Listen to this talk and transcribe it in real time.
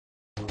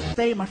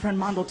Day, my friend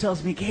Mondo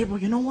tells me,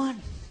 Gabriel, you know what?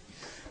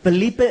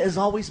 Felipe is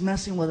always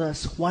messing with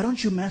us. Why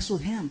don't you mess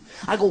with him?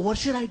 I go, what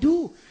should I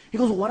do? He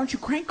goes, well, why don't you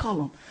crank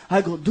call him?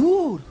 I go,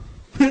 dude,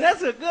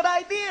 that's a good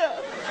idea.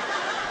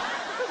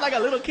 It's like a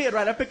little kid,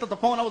 right? I picked up the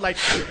phone. I was like,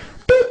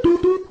 doot,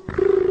 doot, doot.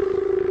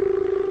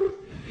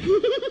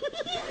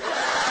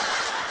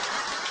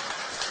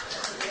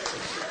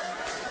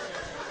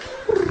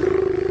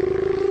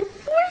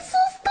 We're so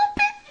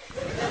stupid.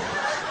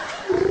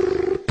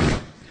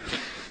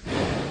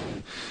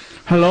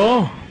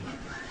 Hello?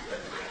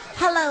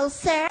 Hello,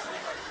 sir.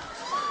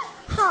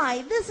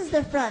 Hi, this is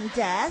the front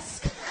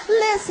desk.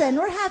 Listen,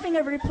 we're having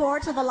a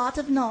report of a lot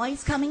of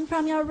noise coming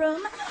from your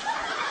room.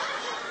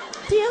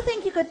 Do you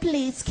think you could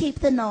please keep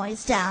the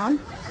noise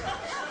down?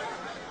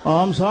 Oh,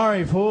 I'm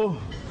sorry, fool.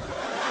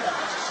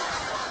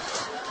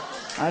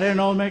 I didn't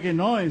know making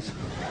noise.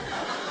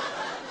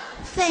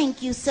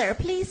 Thank you, sir.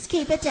 Please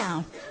keep it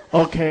down.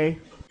 Okay.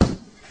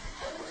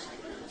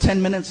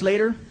 10 minutes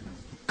later,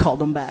 called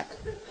them back.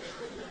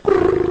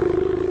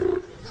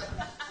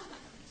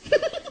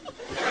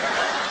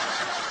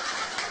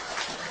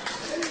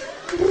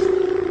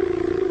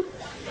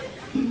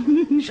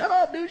 Shut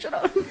up, dude, shut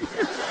up.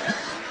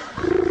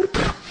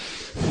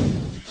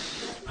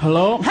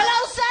 Hello?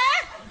 Hello,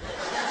 sir?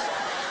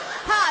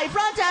 Hi,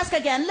 front desk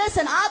again.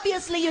 Listen,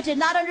 obviously you did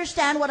not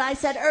understand what I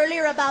said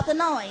earlier about the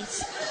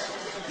noise.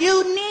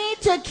 You need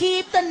to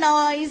keep the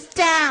noise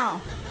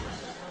down.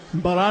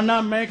 But I'm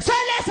not making... Sir,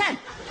 listen!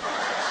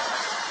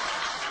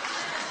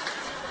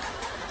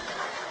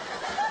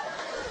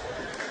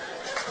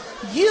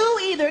 You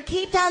either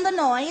keep down the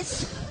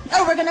noise,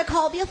 or we're gonna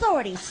call the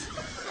authorities.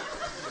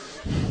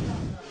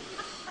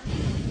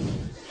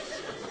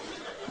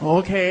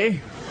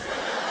 Okay.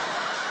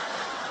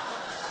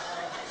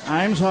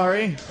 I'm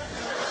sorry.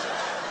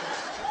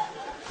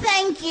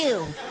 Thank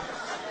you.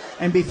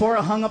 And before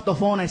I hung up the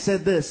phone, I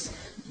said this.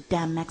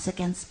 Damn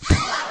Mexicans.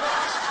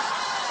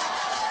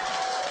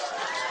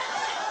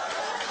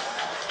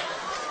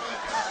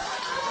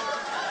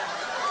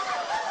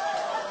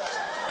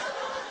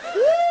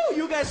 Woo!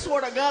 You guys swear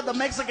to God, the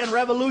Mexican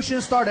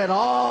Revolution started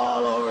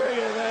all over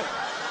again, man.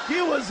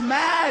 He was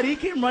mad. He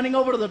came running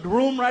over to the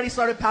room, right? He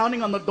started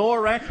pounding on the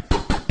door, right?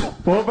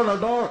 Open the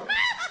door.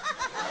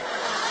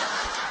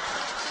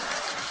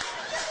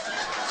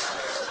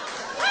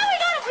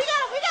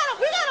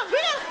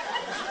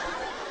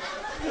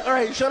 All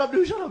right, shut up,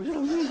 dude. Shut up. Shut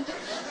up.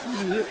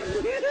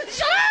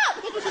 Shut up!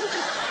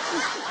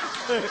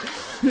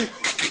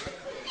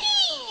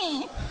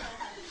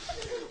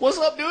 What's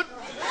up, dude?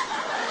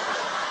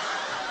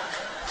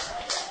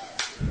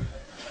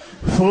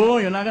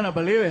 Fool, you're not gonna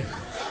believe it.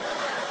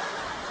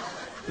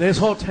 This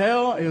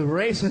hotel is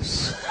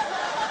racist.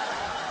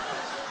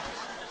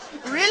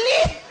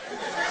 Really?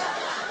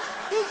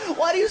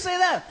 Why do you say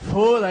that?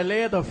 Fool, I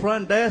lay at the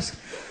front desk.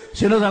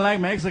 She doesn't like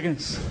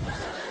Mexicans.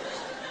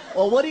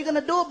 Well, what are you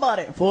gonna do about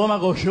it? Fool, I'm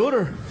gonna go shoot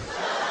her.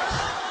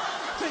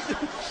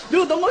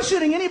 Dude, don't go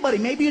shooting anybody.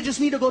 Maybe you just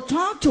need to go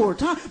talk to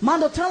her.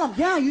 Mondo, tell him,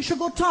 yeah, you should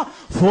go talk.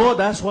 Fool,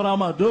 that's what I'm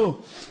gonna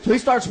do. So he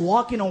starts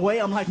walking away.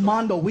 I'm like,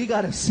 Mondo, we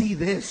gotta see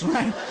this,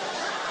 right?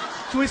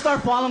 So we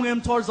start following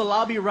him towards the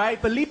lobby, right?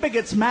 Felipe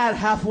gets mad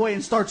halfway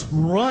and starts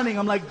running.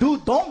 I'm like,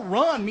 dude, don't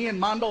run. Me and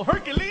Mondo,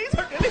 Hercules.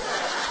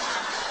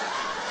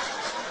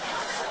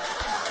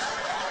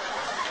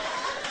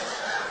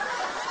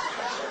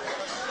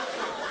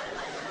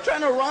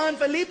 Trying to run.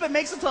 Felipe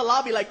makes it to the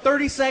lobby like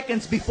 30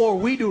 seconds before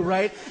we do,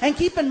 right? And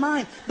keep in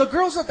mind, the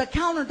girls at the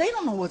counter, they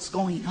don't know what's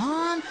going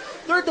on.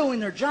 They're doing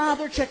their job.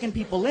 They're checking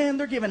people in.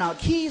 They're giving out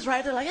keys,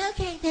 right? They're like,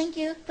 okay, thank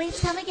you. Please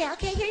come again.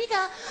 Okay, here you go.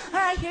 All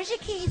right, here's your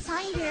key.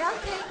 Sign here.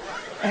 Okay.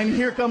 And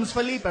here comes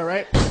Felipe,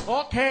 right?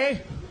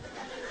 Okay.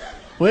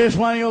 Which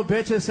one of you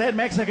bitches said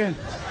Mexican?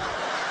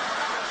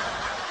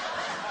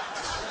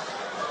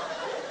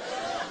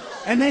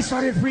 And they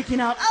started freaking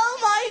out. Oh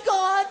my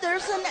God,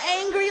 there's an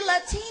angry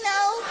Latino.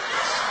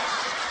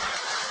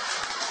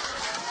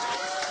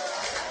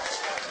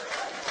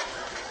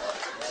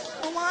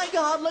 Oh my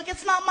God, look,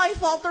 it's not my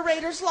fault the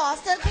Raiders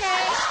lost,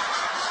 okay?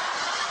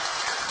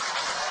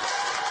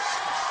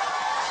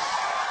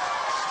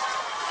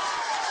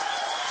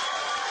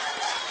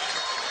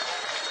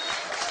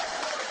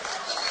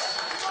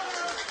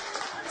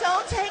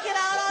 Don't take it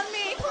out on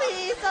me,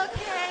 please,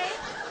 okay?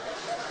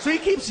 So he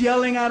keeps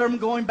yelling at him,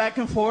 going back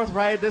and forth,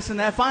 right, this and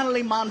that.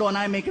 Finally, Mondo and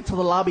I make it to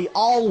the lobby,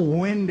 all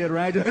winded,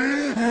 right?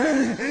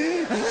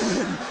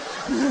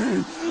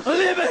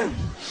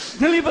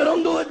 Felipe,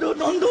 don't do it, dude,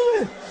 don't do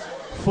it.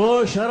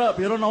 Fool, shut up,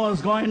 you don't know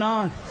what's going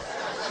on.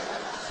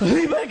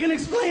 Felipe, I can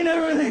explain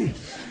everything.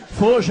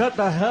 Fool, shut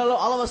the hell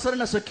up. All of a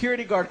sudden, a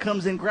security guard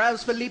comes in,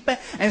 grabs Felipe,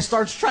 and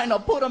starts trying to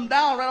put him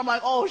down, right? I'm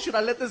like, oh, should I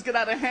let this get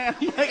out of hand?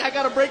 Like, I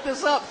gotta break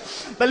this up.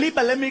 Felipe,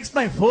 let me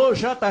explain. Fool,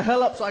 shut the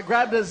hell up. So I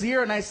grabbed his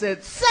ear and I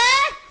said, Sir?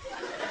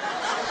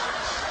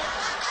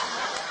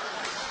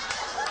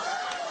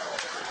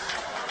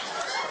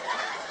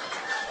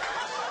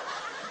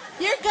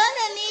 You're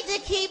gonna need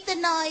to keep the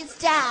noise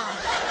down.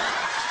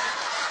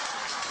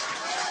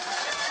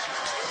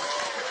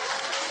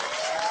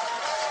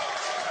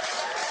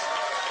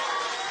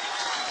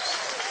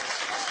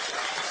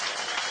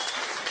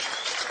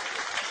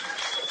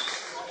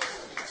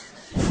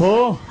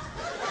 Fool?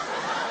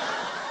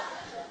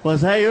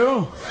 Was that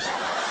you?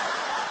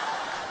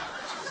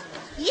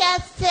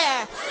 Yes,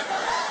 sir.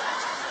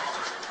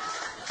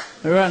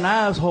 You're an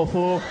asshole,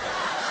 fool.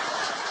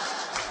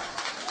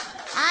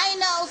 I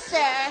know,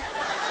 sir.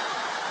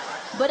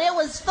 But it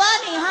was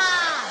funny, huh?